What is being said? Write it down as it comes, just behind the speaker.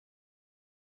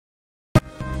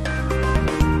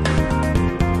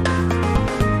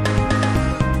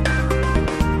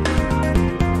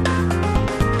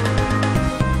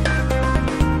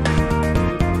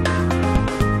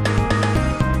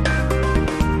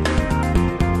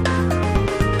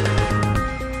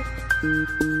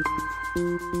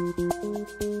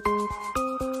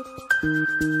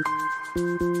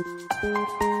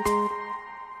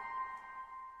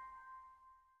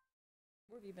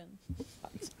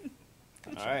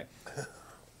All right.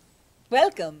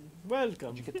 Welcome.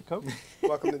 Welcome. Did you get the Coke?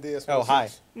 Welcome to DS. Oh, hi.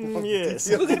 Yes.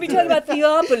 We're going to be talking about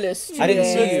Theopolis today. I didn't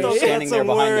see you That's standing there a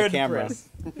behind the word, camera. Chris.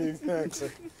 Exactly.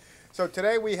 So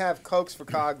today we have Cokes for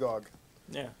Cogdog.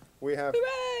 Yeah. We have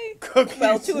Hooray! cookies.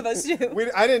 Well, two of us do.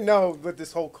 I didn't know what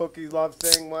this whole cookie love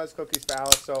thing was, cookies for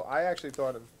Alice, so I actually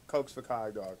thought of Cokes for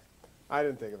Cogdog. I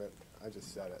didn't think of it. I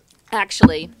just said it.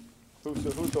 Actually, Who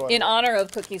thought in of it? honor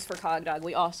of Cookies for Cogdog,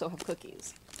 we also have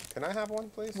cookies. Can I have one,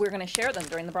 please? We're going to share them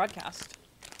during the broadcast.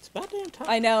 It's about damn time.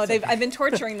 I know. I've been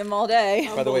torturing them all day.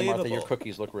 By the way, Martha, your Unbelievable.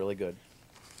 cookies look really good.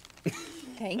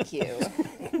 Thank you.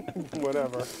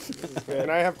 Whatever. Can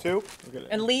I have two?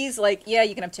 And Lee's like, yeah,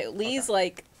 you can have two. Lee's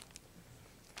like,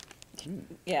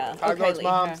 yeah. Okay, Cogdog's Lee.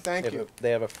 mom, okay. thank you.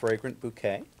 They have a fragrant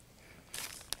bouquet.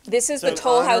 This is So the in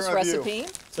Toll honor House of you. recipe.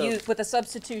 So- With a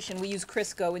substitution, we use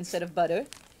Crisco instead of butter.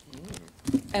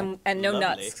 And no Lovely.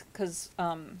 nuts, because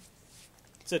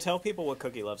So tell people what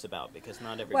Cookie Love's about, because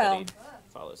not everybody Well-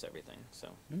 follows everything. So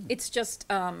it's just,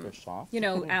 They're soft. you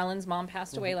know, Alan's mom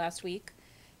passed away last week.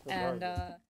 And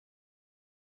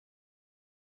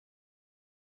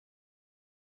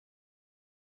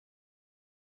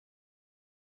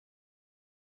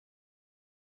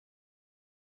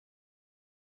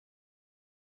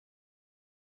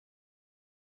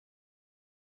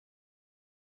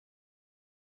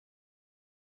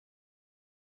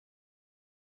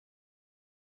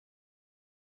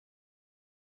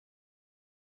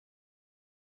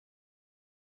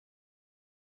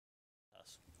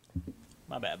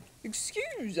my bad.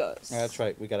 excuse us. That's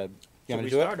right. We gotta. You Should want we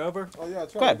to do start it? over? Oh, yeah,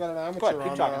 that's Go right. ahead. We got an Go ahead, amateur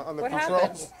keep on, talking. on the What controls.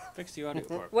 happened? Fix the audio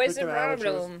part. What's the Freaking amateurs.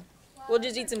 problem? We'll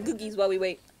just eat some cookies while we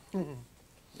wait. Yeah,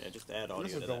 just add audio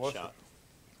This to is that delicious. shot.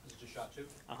 This is shot two.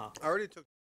 Uh-huh. I already took...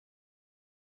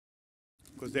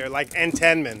 Because they're like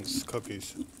Entenmann's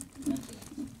cookies.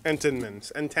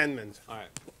 Entenmann's. All right.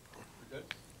 Good.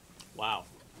 Wow.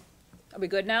 Are we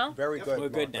good now? Very good. We're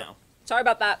good Martha. now. Sorry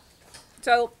about that.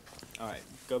 So, All right.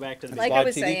 Go back to the like Live I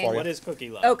was TV saying, for you. What is Cookie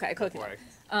Love? Okay, Cookie Before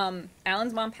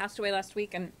Alan's mom passed away last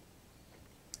week, and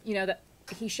you know that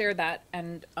he shared that,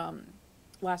 and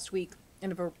last week,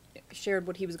 shared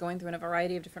what he was going through in a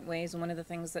variety of different ways. And one of the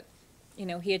things that, you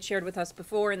know, he had shared with us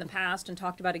before in the past and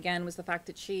talked about again was the fact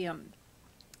that she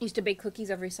used to bake cookies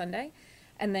every Sunday,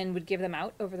 and then would give them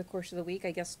out over the course of the week.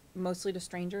 I guess mostly to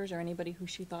strangers or anybody who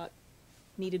she thought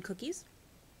needed cookies.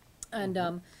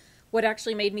 And what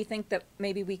actually made me think that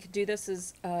maybe we could do this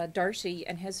is Darcy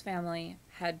and his family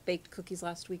had baked cookies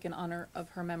last week in honor of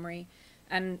her memory.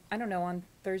 And I don't know, on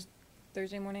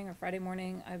Thursday morning or Friday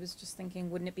morning, I was just thinking,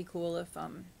 wouldn't it be cool if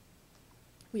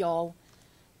we all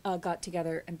got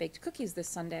together and baked cookies this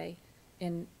Sunday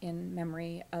in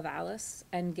memory of Alice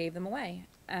and gave them away.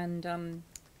 And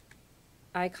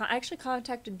I actually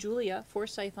contacted Julia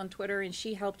Forsyth on Twitter, and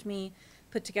she helped me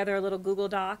put together a little Google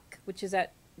Doc, which is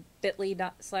at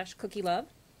bit.ly/cookielove.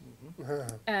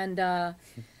 And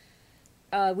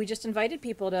we just invited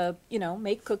people to, you know,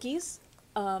 make cookies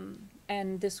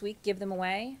and this week give them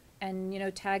away, and, you know,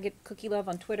 tag it Cookie Love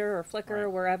on Twitter or Flickr or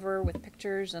wherever with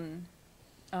pictures, and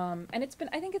it's been,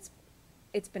 I think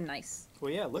it's been nice.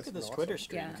 Well, yeah, look That's at this awesome. Twitter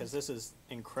stream, Yeah. because this is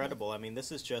incredible. I mean,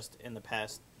 this is just in the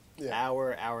past Yeah.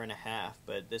 hour and a half,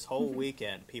 but this whole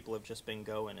weekend, people have just been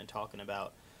going and talking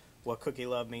about what Cookie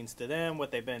Love means to them,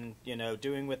 what they've been, you know,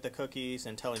 doing with the cookies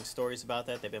and telling stories about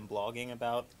that. They've been blogging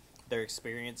about their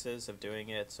experiences of doing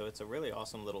it, so it's a really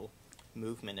awesome little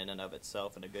movement in and of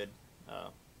itself, and a good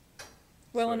Well,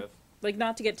 sort and, of. like,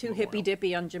 not to get too memorial.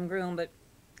 hippy-dippy on Jim Groom, but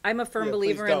I'm a firm Yeah,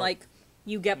 believer please in, don't. like,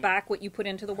 you get back what you put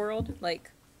into the world,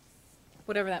 like,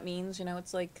 whatever that means, you know,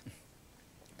 it's like,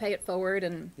 pay it forward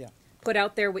and Yeah. put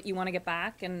out there what you want to get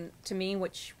back. And to me,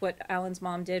 what Alan's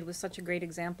mom did was such a great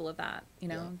example of that, you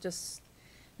know, Yeah. just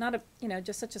not a, you know,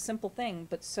 just such a simple thing,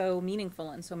 but so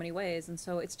meaningful in so many ways. And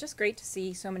so it's just great to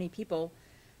see so many people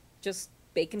just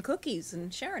baking cookies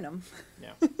and sharing them,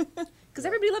 Yeah, because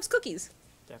everybody loves cookies.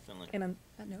 definitely. And on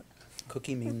that note,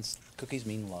 Cookies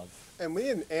mean love. And me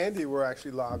and Andy were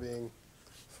actually lobbying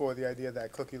for the idea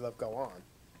that Cookie Love go on.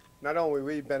 Not only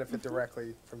we benefit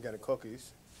directly from getting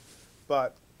cookies,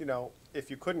 but, you know, if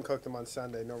you couldn't cook them on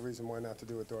Sunday, no reason why not to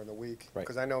do it during the week. Right.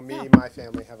 Because I know me Yeah. and my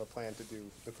family have a plan to do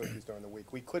the cookies during the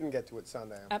week. We couldn't get to it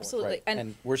Sunday, unfortunately. Absolutely. Right.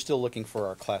 And we're still looking for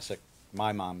our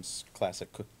my mom's classic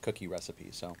cookie recipe.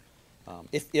 So,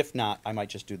 if not, I might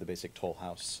just do the basic Toll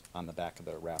House on the back of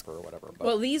the wrapper or whatever. But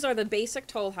well, these are the basic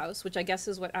Toll House, which I guess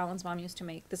is what Alan's mom used to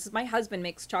make. This is my husband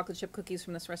makes chocolate chip cookies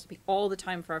from this recipe all the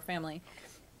time for our family,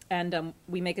 and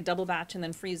we make a double batch and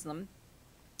then freeze them.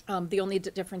 The only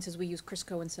difference is we use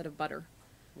Crisco instead of butter.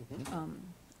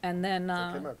 And then They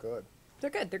came out good. they're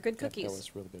good. They're good yeah, cookies. that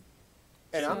was really good.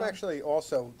 And I'm So- actually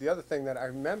also, the other thing that I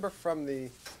remember from the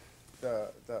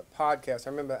podcast, I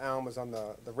remember Alan was on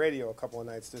the radio a couple of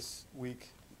nights this week,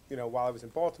 while I was in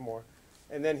Baltimore.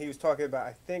 And then he was talking about,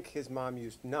 I think his mom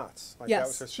used nuts. Like that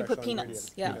was her Yes, she special put peanuts.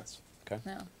 ingredient. Yeah. Peanuts. Okay.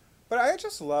 Yeah. But I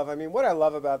just love, what I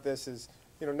love about this is,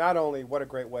 not only what a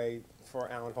great way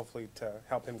for Alan, hopefully, to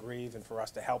help him grieve and for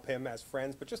us to help him as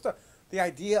friends, but just the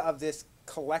idea of this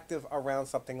collective around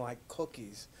something like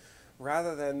cookies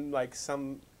rather than like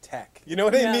some tech. You know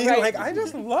what I Yeah, mean? right. Like, I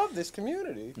just love this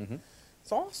community. Mm-hmm.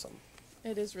 It's awesome.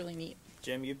 It is really neat.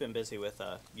 Jim, you've been busy with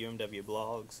UMW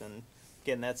blogs and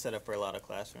getting that set up for a lot of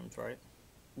classrooms, right?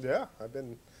 Yeah,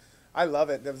 I love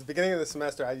it. At the beginning of the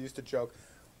semester, I used to joke.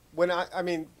 When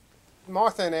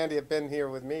Martha and Andy have been here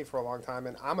with me for a long time,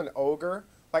 and I'm an ogre.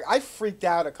 Like, I freaked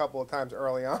out a couple of times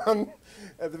early on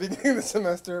at the beginning of the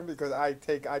semester because I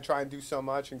try and do so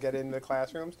much and get into the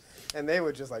classrooms, and they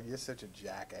were just like, "You're such a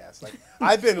jackass." Like,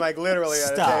 I've been like literally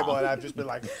at a Stop. table, and I've just been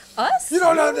like, Us? "You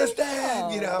don't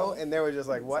understand," and they were just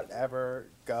like, "Whatever,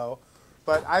 go."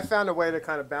 But I found a way to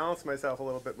kind of balance myself a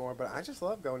little bit more. But I just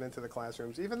love going into the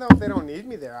classrooms, even though if they don't need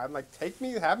me there. I'm like,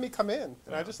 have me come in,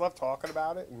 and I just love talking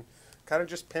about it and kind of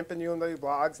just pimping UMW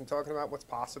blogs and talking about what's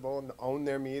possible and own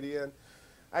their media.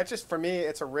 And for me,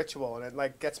 it's a ritual, and it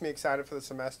like gets me excited for the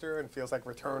semester and feels like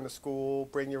return to school,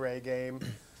 bring your A game.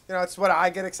 It's what I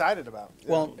get excited about.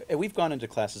 Well, we've gone into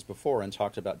classes before and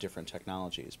talked about different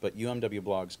technologies, but UMW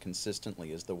Blogs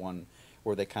consistently is the one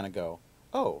where they kind of go,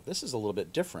 oh, this is a little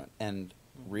bit different, and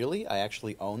really, I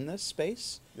actually own this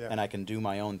space, and I can do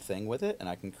my own thing with it, and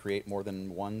I can create more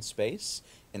than one space,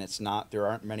 and there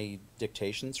aren't many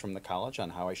dictations from the college on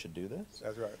how I should do this.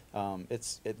 That's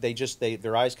right.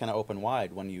 Their eyes kind of open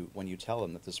wide when you tell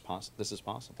them that this is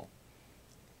possible.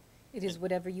 It is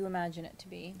whatever you imagine it to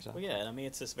be. So, Well, yeah,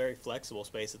 it's this very flexible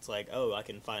space. It's like, oh, I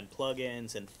can find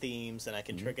plugins and themes, and I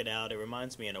can trick it out. It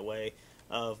reminds me in a way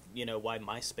of, why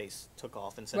MySpace took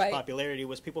off in such Right. popularity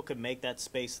was people could make that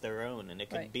space their own, and it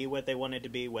could Right. be what they wanted to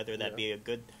be, whether that be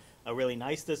a really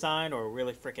nice design or a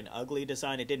really freaking ugly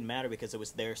design. It didn't matter because it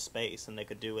was their space, and they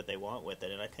could do what they want with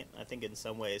it. And I think in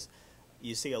some ways,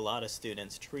 you see a lot of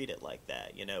students treat it like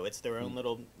that. It's their own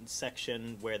little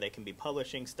section where they can be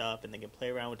publishing stuff and they can play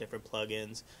around with different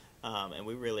plugins. And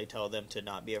we really tell them to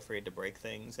not be afraid to break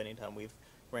things. Anytime we've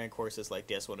ran courses like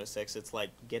DS 106, it's like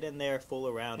get in there, fool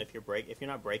around. If you're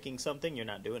not breaking something, you're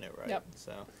not doing it right. Yep.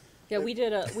 So Yeah, we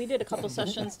did a couple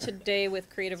sessions today with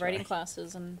creative writing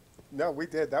classes, and No, we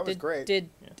did. That was great.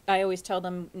 I always tell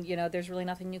them, there's really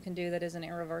nothing you can do that isn't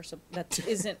irreversible. That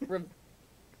isn't.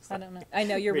 I don't know. I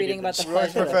know you're reading about the Roy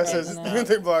pleasure. Professor's of it,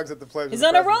 UMW blogs at the pleasure. He's of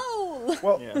on a presence.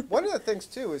 roll. Well, Yeah. one of the things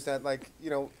too is that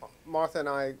Martha and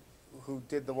I, who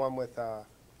did the one with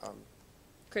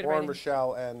Creative Warren writing.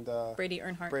 Rochelle and Brady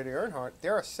Earnhardt. Brady Earnhardt,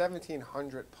 there are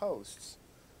 1,700 posts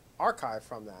archived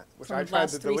from that, which From I the tried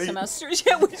last to 3 delete. semesters.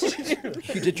 Yeah, which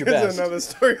you did your It's best. another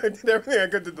story. I did everything I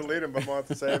could to delete them, but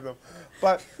Martha saved them.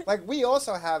 But we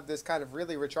also have this kind of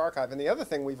really rich archive. And the other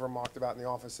thing we've remarked about in the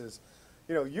office is,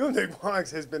 UMW Blogs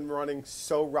has been running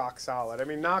so rock solid.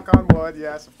 Knock on wood,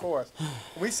 yes, of course.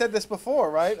 We said this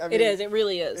before, right? it is. It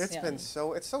really is. It's yeah. been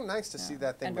it's so nice to see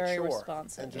that thing And very mature.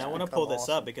 responsive. and and I just want to become pull this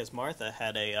awesome. up because Martha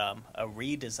had a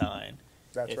redesign,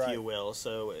 That's if right. you will.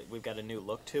 So we've got a new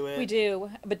look to it. We do,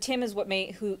 but Tim is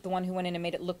the one who went in and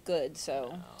made it look good.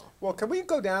 So Well, can we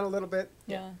go down a little bit?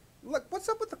 yeah. Look, what's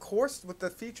up with the course, with the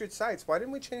featured sites? Why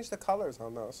didn't we change the colors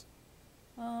on those?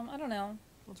 I don't know.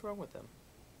 What's wrong with them?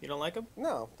 You don't like them?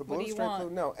 No, the What blue do you straight want? blue,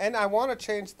 no. And I want to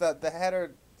change the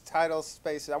header title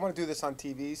spaces. I want to do this on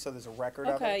TV so there's a record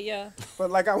of Okay, it. yeah.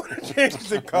 But I want to change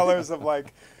the colors of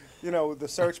the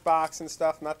search box and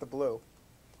stuff, not the blue.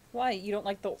 Why you don't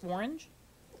like the orange?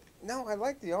 No, I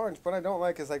like the orange, but I don't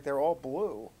like is they're all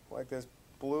blue. There's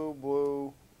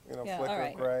blue, Yeah, flicker all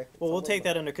right. gray. Well, we'll take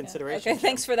that under Yeah. consideration. Okay,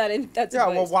 thanks for that. That's Yeah,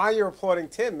 advice. well, while you're applauding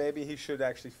Tim, maybe he should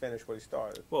actually finish what he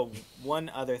started. Well, one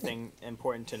other thing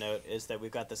important to note is that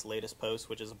we've got this latest post,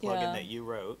 which is a plugin Yeah. that you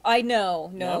wrote. I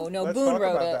know. No? No. Let's Boone talk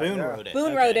wrote about it. that. Boone Yeah. wrote it. Boone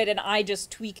Okay. wrote it, and I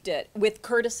just tweaked it with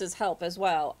Curtis's help as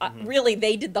well. Really,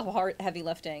 they did the heavy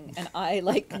lifting, and I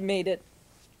made it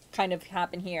kind of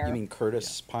happen here. You mean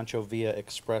Curtis Pancho Villa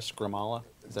Express Gramala?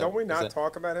 Don't we not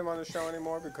talk about him on the show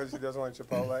anymore because he doesn't like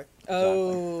Chipotle?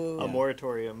 Oh, A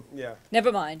moratorium. Yeah. never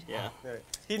mind. Yeah. Yeah.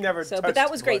 He never So, touched but that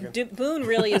was great. plugin. Boone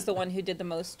really is the one who did the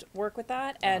most work with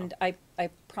that, and I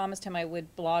promised him I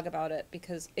would blog about it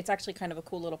because it's actually kind of a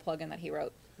cool little plugin that he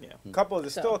wrote. Yeah.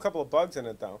 There's still a couple of bugs in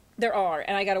it, though. There are,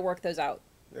 and I got to work those out.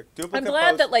 Duplicate I'm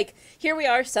glad posts. that here we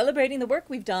are celebrating the work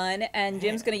we've done, and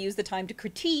Jim's going to use the time to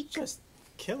critique. Just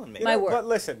killing me. My work. But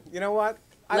listen, you know what?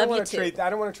 I don't Love you want to too. treat. I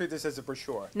don't want to treat this as a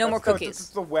brochure. No more That's cookies.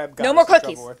 The web got No us more in trouble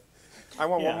cookies. with. I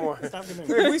want Yeah, one more. stop giving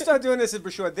If we start doing this as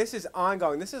brochure, this is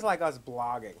ongoing. This is like us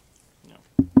blogging.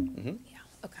 Mm-hmm. Yeah.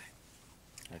 Okay.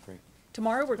 I agree.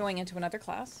 Tomorrow we're going into another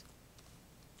class,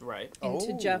 Right.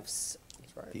 into Oh. Jeff's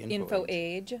That's right. The info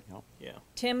age. age. Yep. Yeah.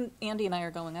 Tim, Andy, and I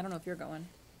are going. I don't know if you're going.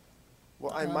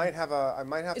 Well, I might have a. I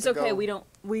might have It's to okay. go.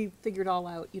 We figured all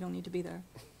out. You don't need to be there.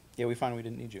 Yeah, we found we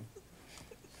didn't need you.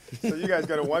 So you guys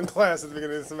go to one class at the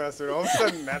beginning of the semester, and all of a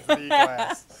sudden that's the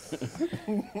class.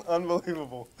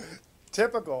 Unbelievable.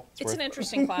 Typical. It's an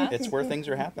interesting class. It's where things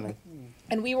are happening.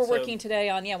 And we were So- working today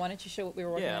on. Yeah. Why don't you show what we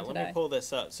were working Yeah, on let today? me pull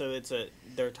this up. So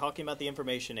they're talking about the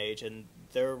information age, and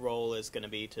their role is going to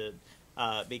be to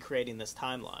be creating this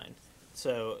timeline.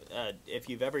 So if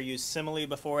you've ever used Simile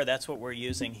before, that's what we're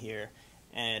using here,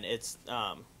 and it's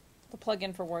The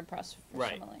plugin for WordPress. For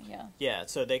Right. Simile, yeah. yeah.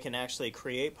 So they can actually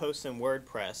create posts in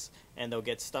WordPress, and they'll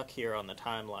get stuck here on the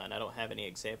timeline. I don't have any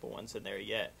example ones in there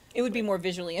yet. It would be more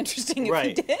visually interesting if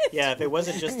Right? you did. Yeah. If it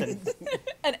wasn't just an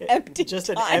Empty. just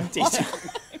an timeline. empty.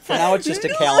 For now, it's just a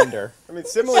calendar. I mean,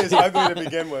 Simile is ugly to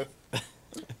begin with.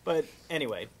 But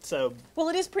anyway, so Well,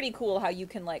 it is pretty cool how you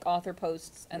can like author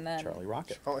posts and then Charlie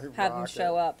Rocket. have them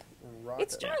show up. Rocket.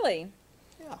 It's Charlie.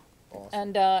 yeah.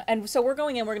 Awesome. And so we're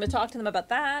going in. We're going to talk to them about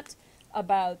that,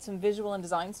 about some visual and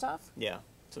design stuff Yeah.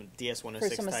 Some DS106 for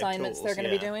some type assignments tools, they're going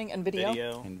to be yeah. doing and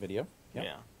video. In video. Yep.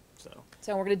 Yeah. So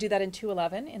So we're going to do that in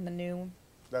 211 in the new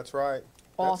That's right. That's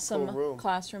awesome a cool room.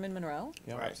 classroom in Monroe.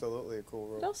 Yep. Right. Absolutely a cool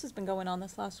What room. else has been going on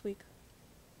this last week?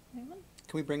 Anyone?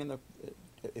 Can we bring in the?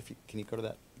 Can you go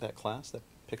to that class, that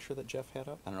picture that Jeff had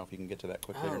up? I don't know if you can get to that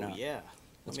quickly or oh not. yeah.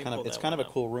 Let It's me kind pull of it's that kind of a one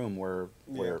up. cool room where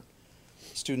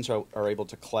students are able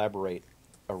to collaborate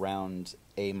around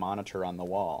a monitor on the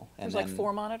wall. And There's like then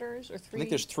 4 monitors or 3. I think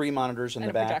there's 3 monitors in and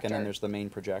the a back, and projector. then there's the main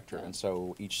projector. Yeah. And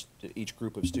so each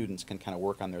group of students can kind of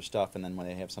work on their stuff, and then when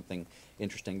they have something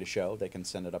interesting to show, they can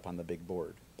send it up on the big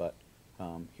board. But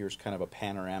here's kind of a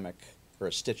panoramic or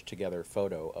a stitched together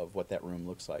photo of what that room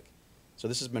looks like. So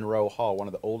this is Monroe Hall, one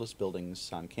of the oldest buildings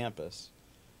on campus.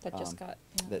 that just got.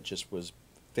 Yeah. That just was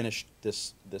finished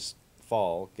this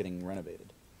fall, getting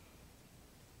renovated.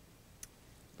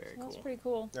 Very So that's cool. pretty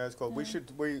cool. Yeah, it's cool.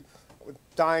 Yeah. We're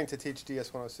dying to teach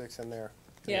DS106 in there.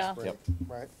 in the Yeah. spring, Yep.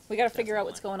 Right? We got to figure out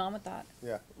what's Definitely. going on with that.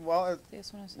 Yeah. Well,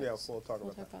 DS 106. Yeah, we'll talk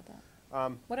about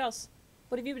that. What else?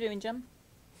 What have you been doing, Jim?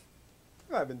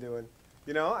 what I've been doing.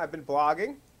 You know, I've been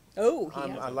blogging. Oh, he Yeah.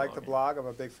 has. I been like the blogging. blog. I'm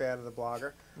a big fan of the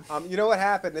blogger. You know what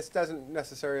happened? This doesn't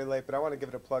necessarily relate, but I want to give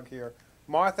it a plug here.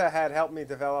 Martha had helped me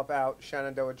develop out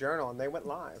Shenandoah Journal, and they went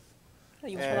live. Oh,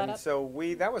 you want to pull that And up?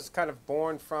 so that was kind of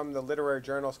born from the literary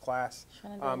journals class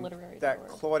Shenandoah Literary that Award.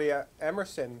 Claudia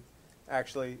Emerson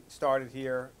actually started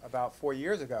here about 4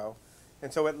 years ago.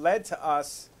 And so it led to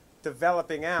us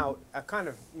developing out a kind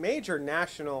of major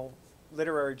national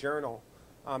literary journal.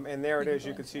 And there it You can is. go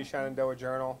You can into see that, yeah. Shenandoah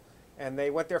Journal. And they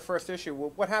went their first issue.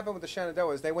 Well, what happened with the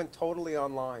Shenandoah is they went totally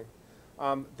online.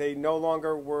 They no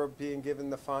longer were being given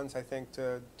the funds, I think,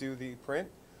 to do the print.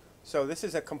 So this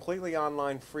is a completely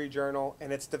online free journal,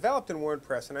 and it's developed in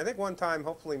WordPress. And I think one time,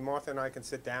 hopefully, Martha and I can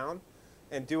sit down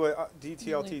and do a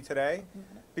DTLT today,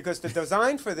 because the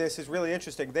design for this is really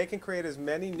interesting. They can create as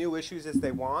many new issues as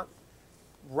they want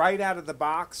right out of the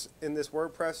box in this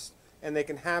WordPress, and they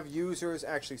can have users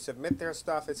actually submit their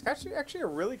stuff. It's actually a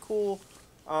really cool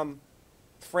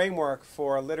framework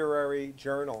for a literary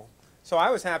journal. So I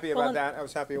was happy Well, about and that. I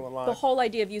was happy it went live. The whole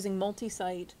idea of using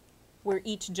multi-site, where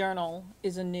each journal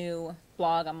is a new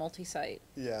blog on multi-site,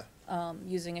 Yeah,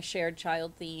 using a shared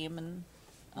child theme, and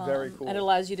very cool. and it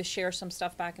allows you to share some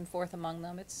stuff back and forth among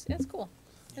them. It's cool.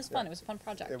 It was fun. It was a fun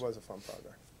project. It was a fun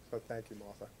project. So thank you,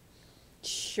 Martha.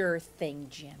 Sure thing,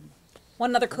 Jim.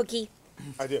 Want another cookie?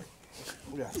 I do.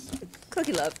 Yes.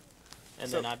 Cookie love. And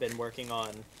So- then I've been working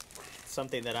on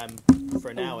something that I'm,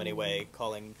 for now anyway,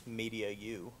 calling Media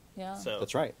U. Yeah. So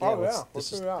That's right. Oh, let's- yeah, let's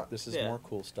This do that. is this is Yeah. more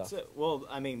cool stuff. So, well,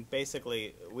 I mean,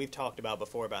 basically, we've talked about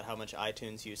before about how much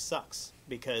iTunes use sucks,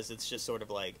 because it's just sort of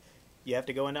like you have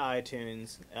to go into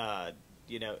iTunes,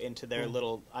 into their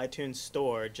little iTunes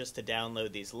store just to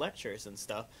download these lectures and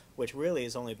stuff, which really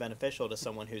is only beneficial to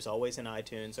someone who's always in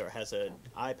iTunes or has an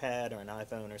iPad or an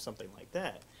iPhone or something like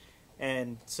that.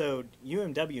 And so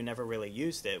UMW never really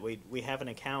used it. We have an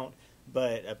account,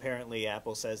 but apparently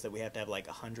Apple says that we have to have like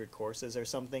 100 courses or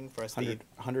something for us to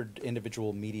 100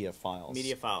 individual media files.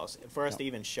 media files for us Yep. to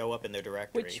even show up in their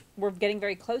directory. Which we're getting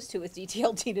very close to with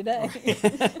DTLT today.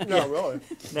 No, really.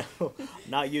 No,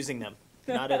 not using them.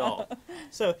 Not at all.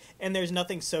 So, and there's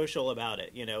nothing social about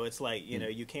it. It's like,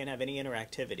 you can't have any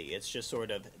interactivity. It's just sort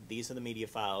of, these are the media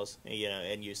files,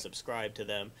 and you subscribe to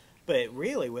them. But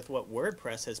really, with what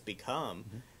WordPress has become,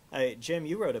 Jim,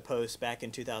 you wrote a post back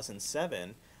in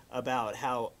 2007 about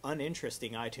how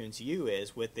uninteresting iTunes U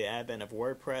is with the advent of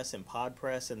WordPress and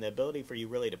PodPress and the ability for you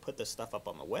really to put this stuff up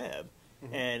on the web.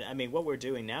 And I mean, what we're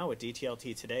doing now with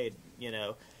DTLT Today, you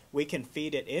know, we can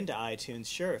feed it into iTunes.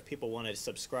 Sure, if people want to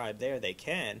subscribe there, they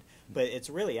can, but it's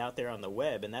really out there on the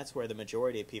web, and that's where the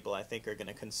majority of people, I think, are going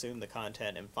to consume the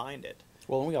content and find it.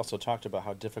 Well, and we also talked about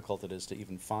how difficult it is to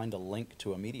even find a link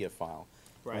to a media file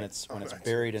when Right. it's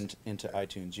buried into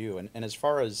iTunes U. And as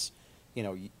far as, you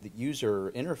know, the user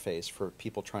interface for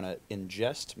people trying to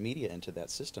ingest media into that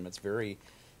system, it's very,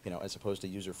 you know, as opposed to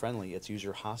user friendly, it's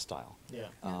user hostile. Yeah.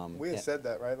 We had said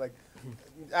that, right? Like,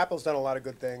 Apple's done a lot of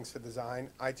good things for design.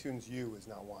 iTunes U is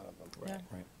not one of them. Right.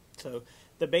 Yeah. Right. So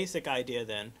the basic idea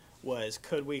then was,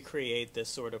 could we create this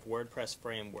sort of WordPress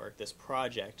framework, this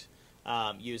project,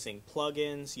 using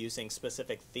plugins, using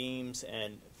specific themes,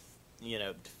 and you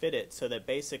know, fit it so that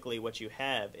basically what you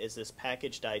have is this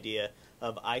packaged idea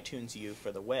of iTunes U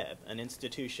for the web. An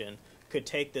institution could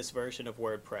take this version of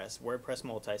WordPress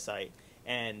multi-site,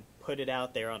 and put it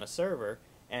out there on a server,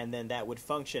 and then that would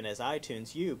function as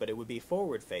iTunes U, but it would be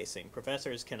forward-facing.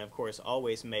 Professors can, of course,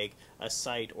 always make a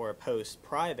site or a post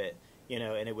private, you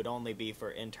know, and it would only be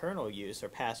for internal use or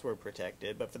password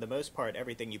protected, but for the most part,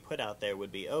 everything you put out there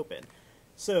would be open.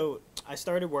 So I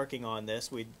started working on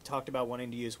this. We talked about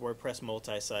wanting to use WordPress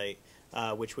multi-site,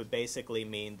 which would basically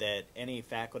mean that any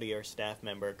faculty or staff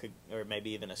member could, or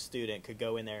maybe even a student, could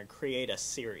go in there and create a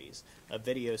series, a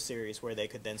video series where they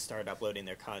could then start uploading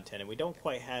their content. And we don't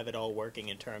quite have it all working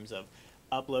in terms of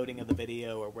uploading of the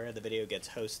video or where the video gets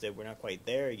hosted. We're not quite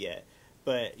there yet.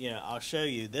 But, you know, I'll show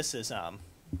you. This is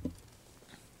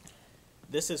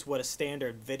what a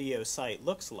standard video site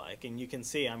looks like, and you can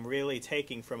see I'm really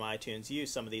taking from iTunes U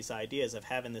some of these ideas of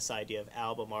having this idea of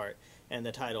album art and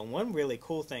the title. And one really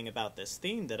cool thing about this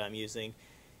theme that I'm using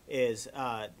is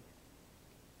I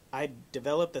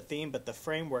developed the theme, but the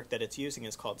framework that it's using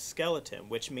is called Skeleton,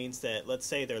 which means that, let's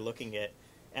say they're looking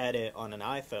at it on an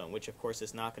iPhone, which of course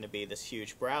is not going to be this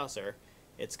huge browser.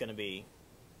 It's going to be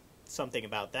something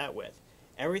about that width.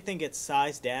 Everything gets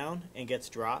sized down and gets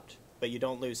dropped, but you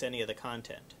don't lose any of the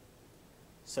content.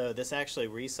 So this actually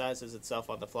resizes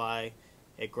itself on the fly.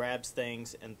 It grabs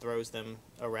things and throws them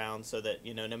around so that,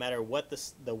 you know, no matter what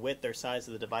the width or size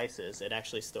of the device is, it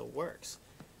actually still works.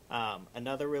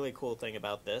 Another really cool thing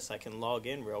about this, I can log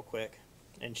in real quick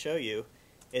and show you,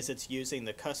 is it's using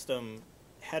the custom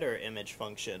header image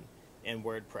function in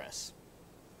WordPress.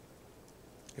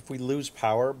 If we lose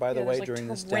power, by the Yeah, way, there's, like, during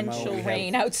this demo, torrential we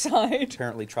rain have, outside.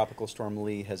 apparently Tropical Storm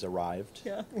Lee has arrived.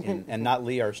 Yeah. And not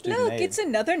Lee, our student Look, aide. it's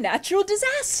another natural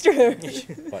disaster.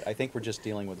 But I think we're just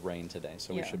dealing with rain today,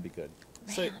 so we Yeah. should be good.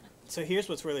 So here's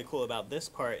what's really cool about this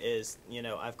part is, you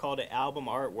know, I've called it album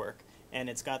artwork, and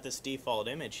it's got this default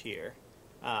image here.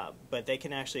 But they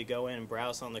can actually go in and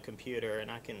browse on the computer,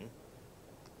 and I can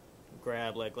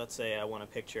grab, like, let's say I want a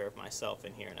picture of myself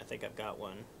in here, and I think I've got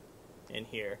one in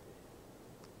here.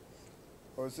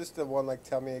 Or is this the one, like,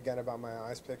 tell me again about my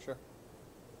eyes picture?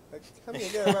 Like, tell me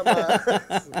again about my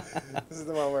eyes. This is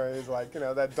the one where he's like, you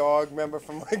know, that dog member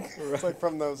from, like, it's like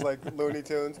from those, like, Looney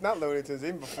Tunes. Not Looney Tunes,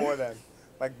 even before then.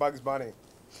 Like Bugs Bunny.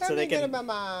 Tell So me they again can- about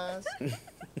my eyes.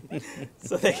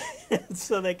 So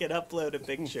they can upload a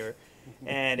picture,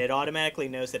 and it automatically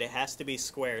knows that it has to be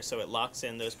square, so it locks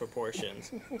in those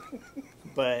proportions.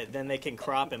 But then they can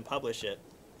crop and publish it.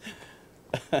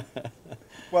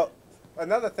 Well,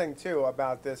 another thing, too,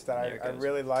 about this that There it I goes.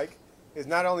 really like is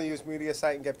not only use media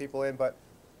site and get people in, but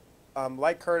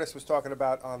like Curtis was talking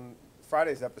about on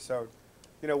Friday's episode,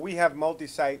 you know, we have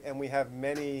multi-site and we have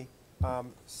many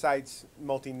sites,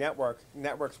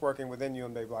 networks working within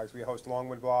UMA blogs. We host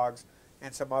Longwood blogs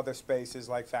and some other spaces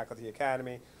like Faculty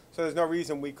Academy. So there's no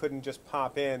reason we couldn't just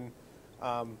pop in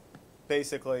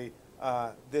basically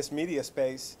this media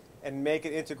space and make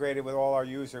it integrated with all our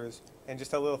users, and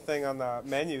just a little thing on the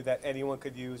menu that anyone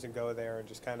could use and go there and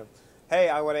just kind of, hey,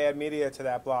 I want to add media to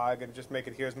that blog, and just make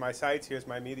it, here's my sites, here's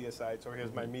my media sites, or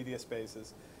here's my media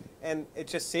spaces. And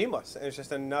it's just seamless. And it's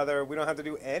just another, we don't have to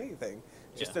do anything.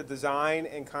 Just Yeah. a design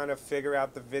and kind of figure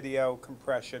out the video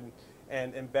compression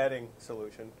and embedding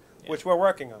solution, Yeah. which we're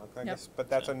working on, I Yep. guess. But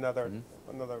that's Yeah. another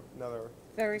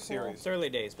Very cool. series. It's early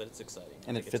days, but it's exciting.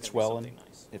 And I it think it's fits gonna be well in something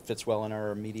nice. it fits well in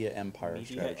our media empire Media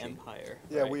strategy. empire.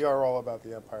 Yeah, right. we are all about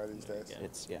the empire these days. Yeah.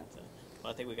 It's yeah. So,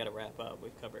 well, I think we got to wrap up.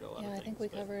 We've covered a lot of Yeah, I things. think we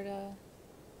but covered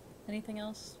anything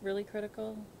else really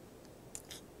critical.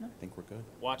 I think we're good.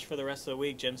 Watch for the rest of the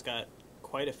week. Jim's got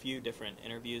quite a few different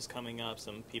interviews coming up.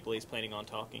 Some people he's planning on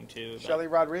talking to. Shelley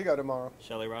Rodrigo tomorrow.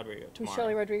 Shelley Rodrigo Who's tomorrow.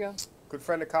 Shelley Rodrigo? Good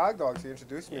friend of Cogdog's. He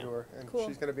introduced me Yeah. to her, and Cool.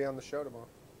 she's going to be on the show tomorrow.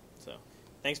 So,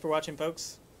 thanks for watching,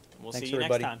 folks. We'll Thanks, see you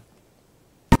everybody. next time.